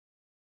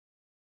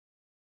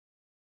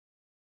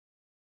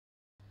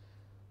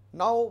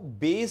Now,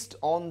 based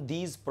on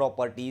these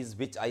properties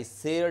which I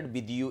shared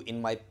with you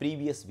in my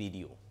previous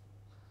video,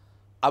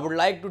 I would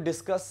like to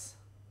discuss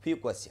few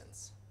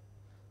questions.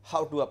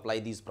 How to apply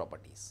these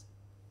properties?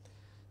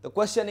 The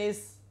question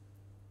is,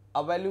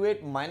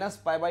 evaluate minus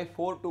pi by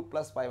 4 to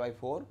plus pi by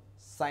 4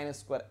 sin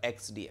square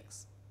x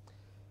dx.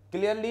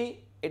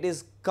 Clearly, it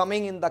is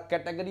coming in the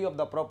category of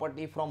the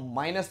property from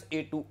minus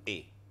a to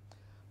a.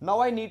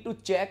 Now, I need to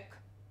check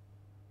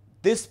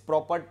this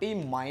property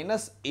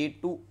minus a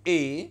to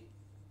a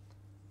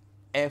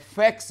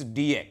fx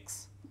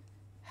dx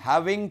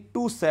having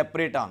two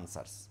separate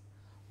answers.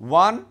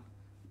 One,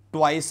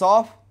 twice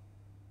of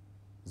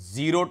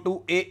 0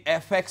 to a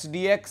fx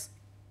dx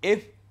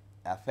if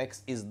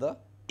fx is the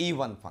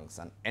even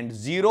function and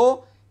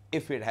 0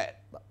 if it has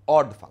the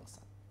odd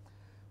function.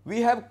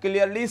 We have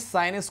clearly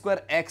sin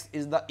square x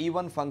is the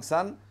even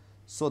function,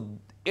 so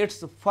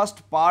its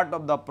first part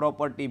of the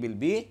property will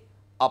be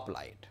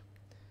applied.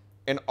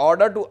 In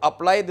order to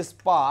apply this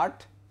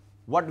part,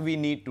 what we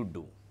need to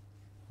do?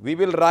 We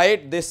will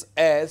write this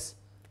as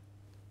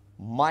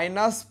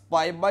minus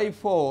pi by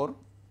 4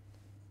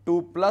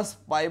 to plus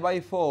pi by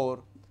 4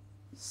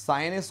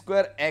 sin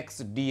square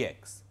x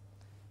dx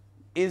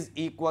is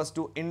equals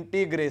to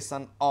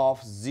integration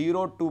of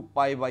 0 to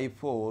pi by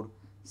 4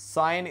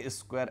 sin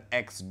square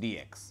x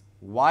dx.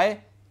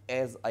 Why?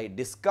 As I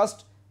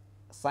discussed,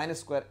 sin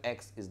square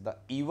x is the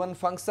even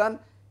function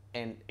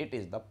and it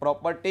is the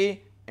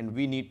property, and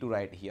we need to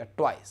write here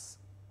twice.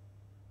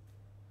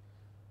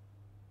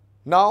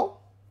 Now,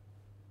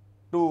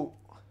 to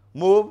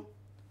move,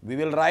 we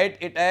will write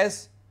it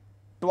as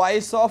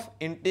twice of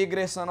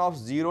integration of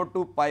 0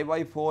 to pi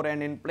by 4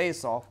 and in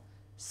place of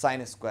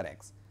sin square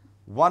x,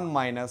 1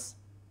 minus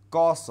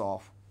cos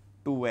of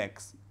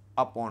 2x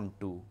upon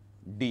 2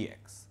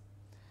 dx.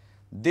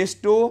 This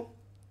 2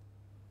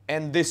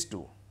 and this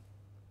 2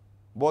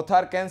 both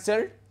are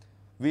cancelled.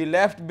 We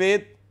left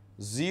with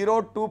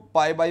 0 to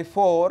pi by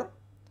 4,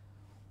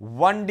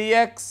 1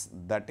 dx,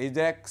 that is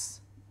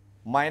x,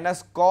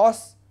 minus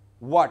cos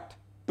what?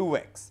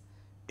 2x.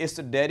 Its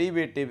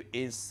derivative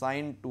is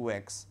sin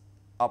 2x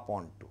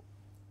upon 2.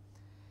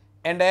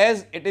 And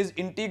as it is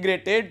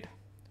integrated,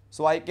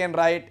 so I can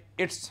write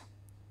its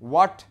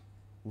what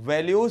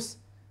values,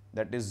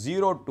 that is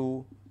 0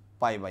 to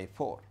pi by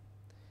 4.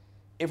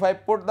 If I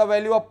put the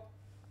value of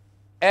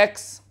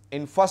x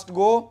in first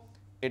go,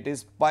 it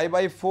is pi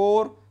by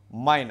 4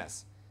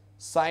 minus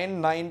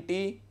sin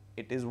 90,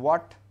 it is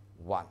what?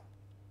 1.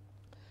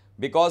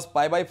 Because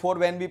pi by 4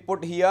 when we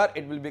put here,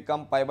 it will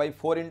become pi by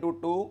 4 into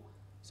 2.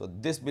 So,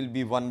 this will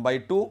be 1 by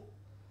 2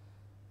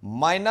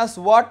 minus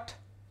what?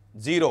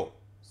 0.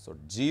 So,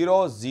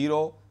 0,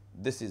 0,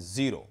 this is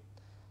 0.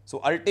 So,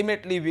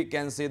 ultimately we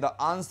can say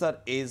the answer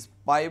is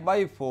pi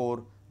by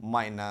 4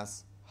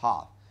 minus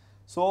half.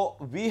 So,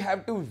 we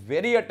have to be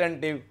very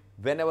attentive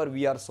whenever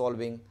we are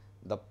solving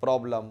the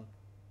problem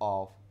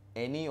of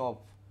any of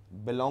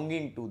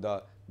belonging to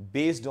the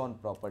based on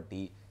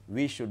property.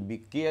 We should be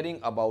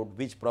caring about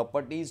which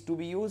properties to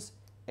be used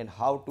and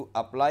how to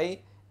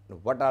apply,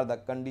 what are the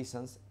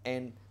conditions,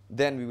 and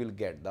then we will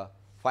get the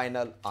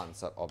final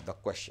answer of the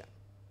question.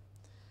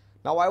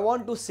 Now, I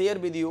want to share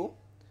with you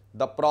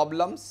the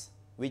problems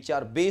which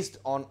are based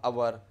on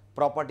our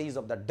properties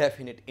of the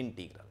definite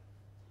integral.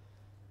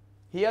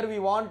 Here we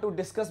want to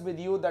discuss with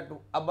you that to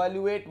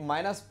evaluate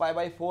minus pi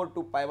by 4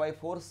 to pi by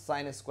 4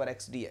 sin square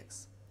x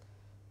dx.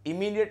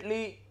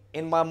 Immediately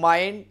in my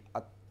mind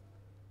a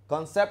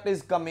concept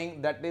is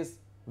coming, that is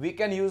we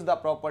can use the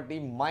property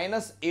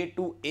minus a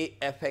to a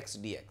fx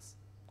dx.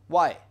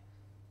 Why?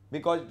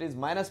 Because it is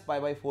minus pi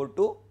by 4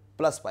 to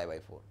plus pi by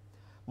 4.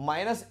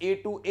 Minus a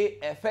to a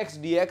fx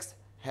dx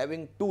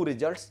having two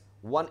results.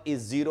 One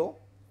is 0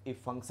 if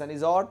function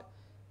is odd.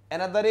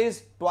 Another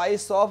is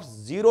twice of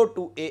 0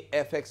 to a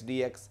fx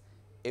dx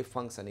if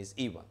function is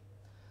even.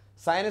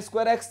 Sin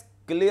square x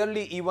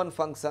clearly even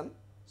function.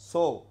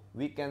 So,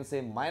 we can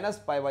say minus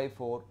pi by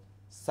 4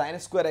 sin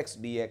square x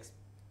dx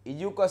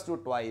is equals to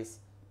twice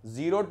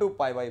 0 to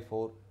pi by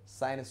 4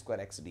 sin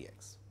square x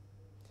dx.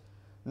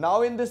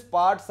 Now, in this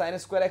part sin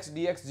square x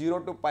dx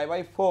 0 to pi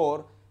by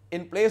 4,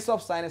 in place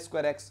of sin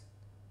square x,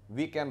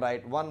 we can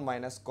write 1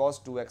 minus cos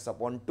 2x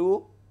upon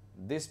 2.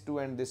 This 2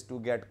 and this 2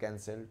 get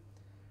cancelled.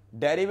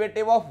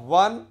 Derivative of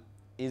 1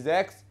 is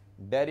x,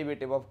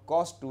 derivative of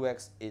cos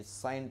 2x is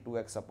sin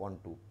 2x upon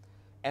 2.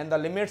 And the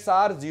limits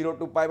are 0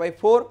 to pi by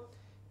 4.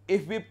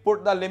 If we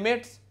put the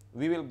limits,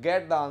 we will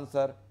get the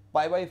answer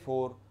pi by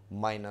 4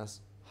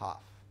 minus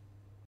half.